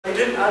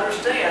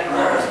understand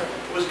what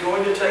was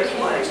going to take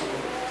place.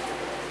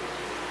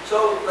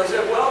 So they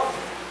said, well,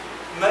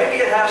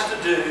 maybe it has to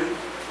do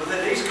with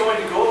that he's going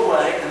to go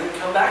away and then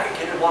come back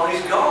again. And while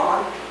he's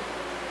gone,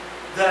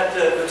 that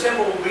the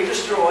temple will be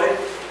destroyed,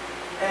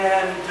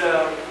 and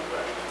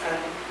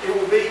it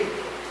will be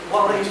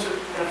while he's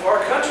in a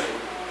far country.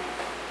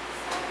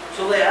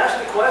 So they asked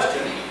the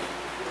question,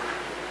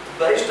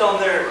 based on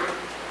their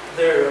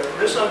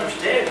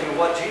misunderstanding of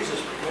what Jesus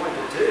was going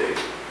to do.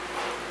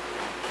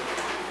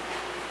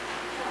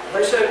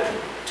 They said,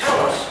 tell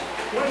us,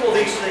 when will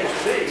these things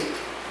be,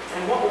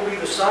 and what will be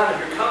the sign of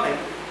your coming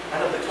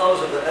and of the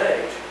close of the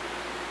age?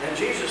 And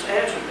Jesus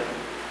answered them,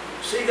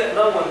 see that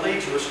no one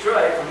leads you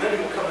astray, for many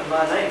will come in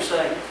my name,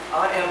 saying,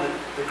 I am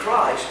the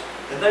Christ,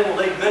 and they will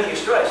lead many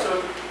astray.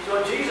 So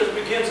Jesus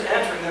begins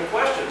answering their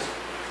questions.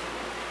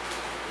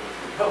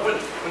 But when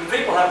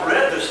people have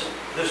read this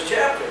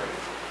chapter,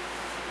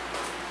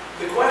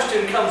 the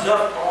question comes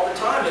up all the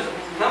time is,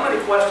 how many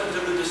questions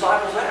did the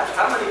disciples ask?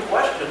 How many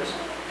questions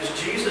is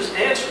Jesus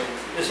answering?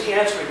 Is he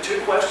answering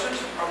 2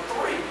 questions or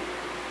 3?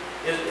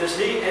 Is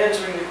he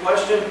answering the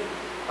question,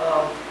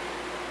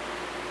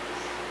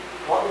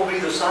 what will be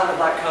the sign of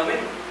thy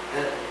coming?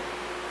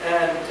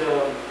 And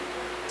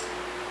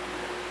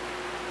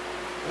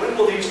when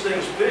will these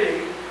things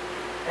be?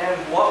 And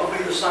what will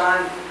be the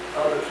sign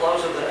of the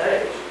close of the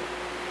age?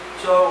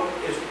 So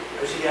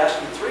is he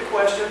asking 3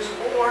 questions,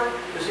 or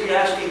is he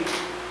asking,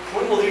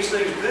 when will these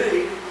things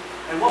be,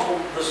 and what will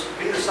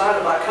be the sign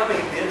of thy coming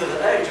at the end of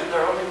the age? And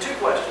there are only 2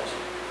 questions.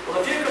 Well,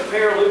 if you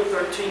compare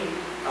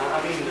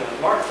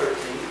Mark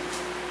 13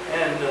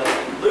 and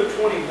Luke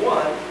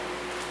 21,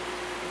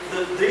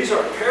 these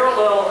are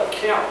parallel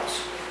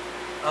accounts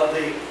of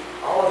the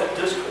Olivet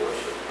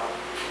Discourse.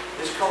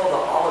 It's called the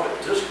Olivet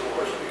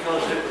Discourse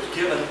because it was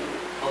given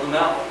on the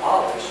Mount of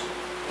Olives.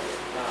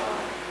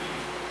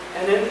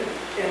 And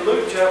in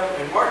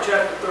Mark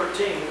chapter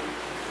 13,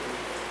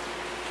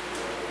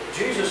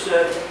 Jesus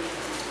said,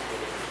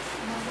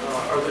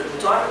 or the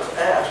disciples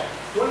asked,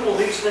 when will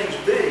these things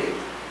be?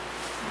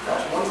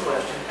 That's one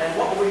question. And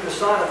what will be the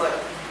sign of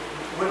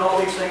when all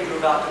these things are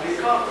about to be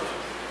accomplished?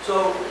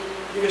 So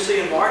you can see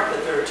in Mark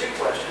that there are 2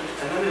 questions.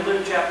 And then in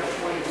Luke chapter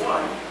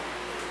 21,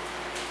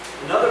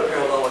 another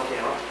parallel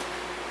account.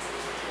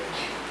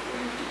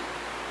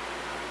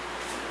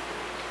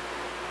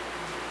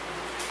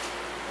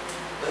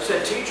 They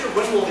said, teacher,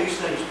 when will these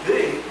things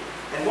be?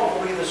 And what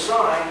will be the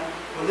sign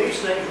when these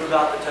things are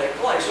about to take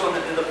place? So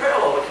in the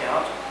parallel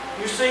account,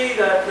 you see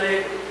that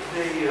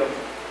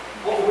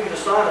what will be the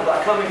sign of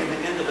thy coming in the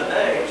end of the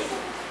age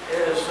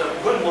is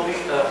when will be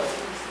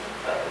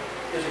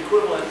is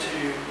equivalent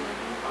to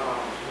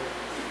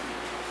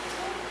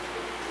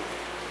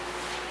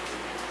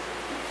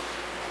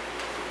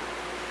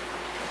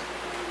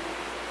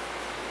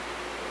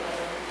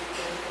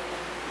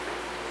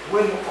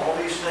when all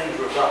these things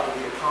are about to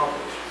be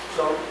accomplished.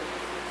 So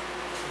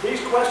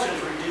these questions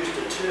reduced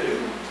to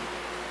 2.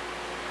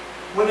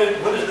 When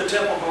is the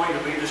temple going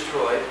to be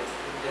destroyed?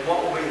 And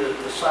what will be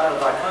the sign of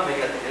thy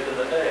coming at the end of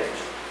the age?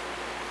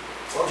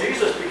 Well,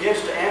 Jesus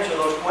begins to answer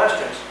those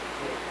questions.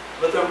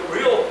 But the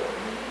real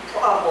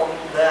problem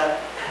that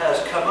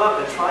has come up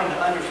in trying to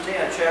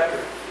understand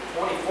chapter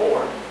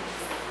 24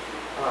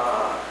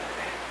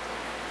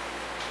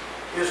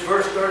 is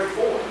verse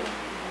 34.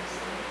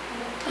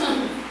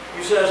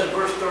 He says in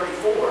verse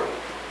 34,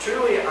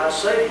 truly I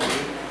say to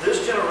you,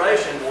 this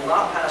generation will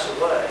not pass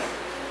away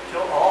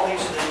till all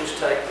these things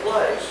take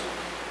place.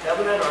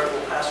 Heaven and earth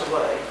will pass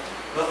away,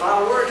 but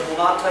my words will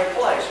not take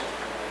place.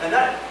 And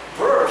that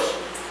verse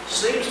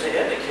seems to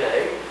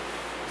indicate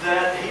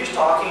that he's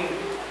talking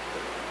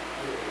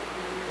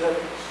that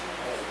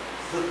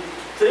the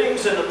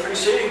things in the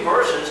preceding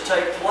verses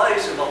take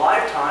place in the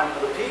lifetime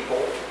of the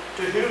people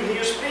to whom he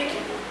is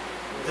speaking,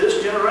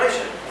 this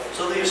generation.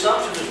 So the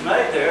assumption is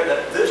made there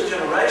that this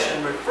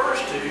generation refers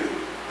to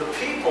the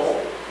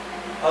people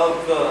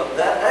of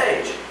that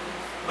age.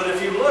 But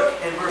if you look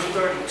in verse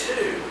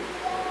 32,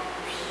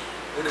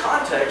 the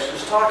context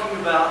is talking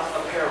about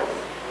a parable.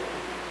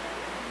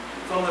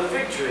 From the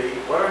fig tree,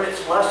 learn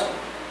its lesson.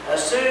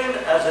 As soon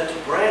as its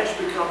branch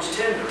becomes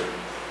tender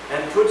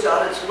and puts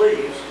out its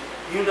leaves,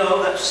 you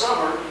know that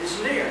summer is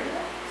near.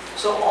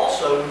 So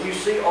also, when you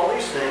see all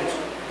these things,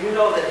 you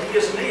know that he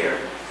is near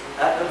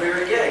at the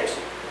very gates.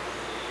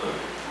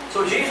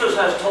 So Jesus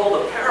has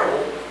told a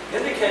parable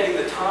indicating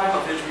the time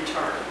of his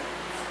return.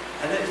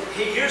 And then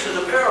he uses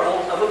a parable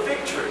of a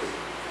fig tree.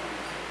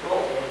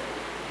 Well,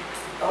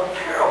 a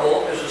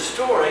parable is a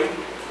story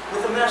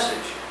with a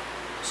message.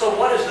 So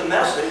what is the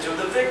message of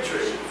the fig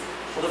tree?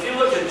 Well, if you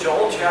look at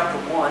Joel chapter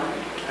 1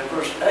 and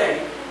verse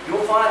 8,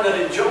 you'll find that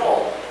in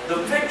Joel, the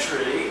fig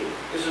tree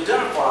is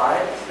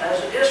identified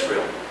as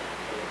Israel.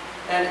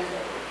 And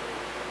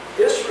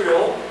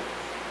Israel,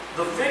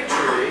 the fig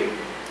tree,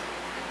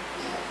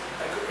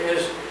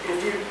 is,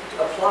 if you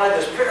apply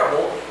this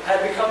parable,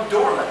 had become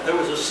dormant. There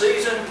was a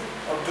season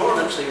of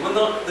dormancy when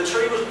the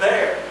tree was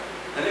bare.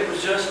 And it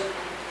was just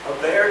a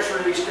bare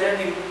tree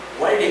standing,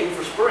 waiting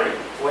for spring,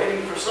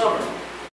 waiting for summer.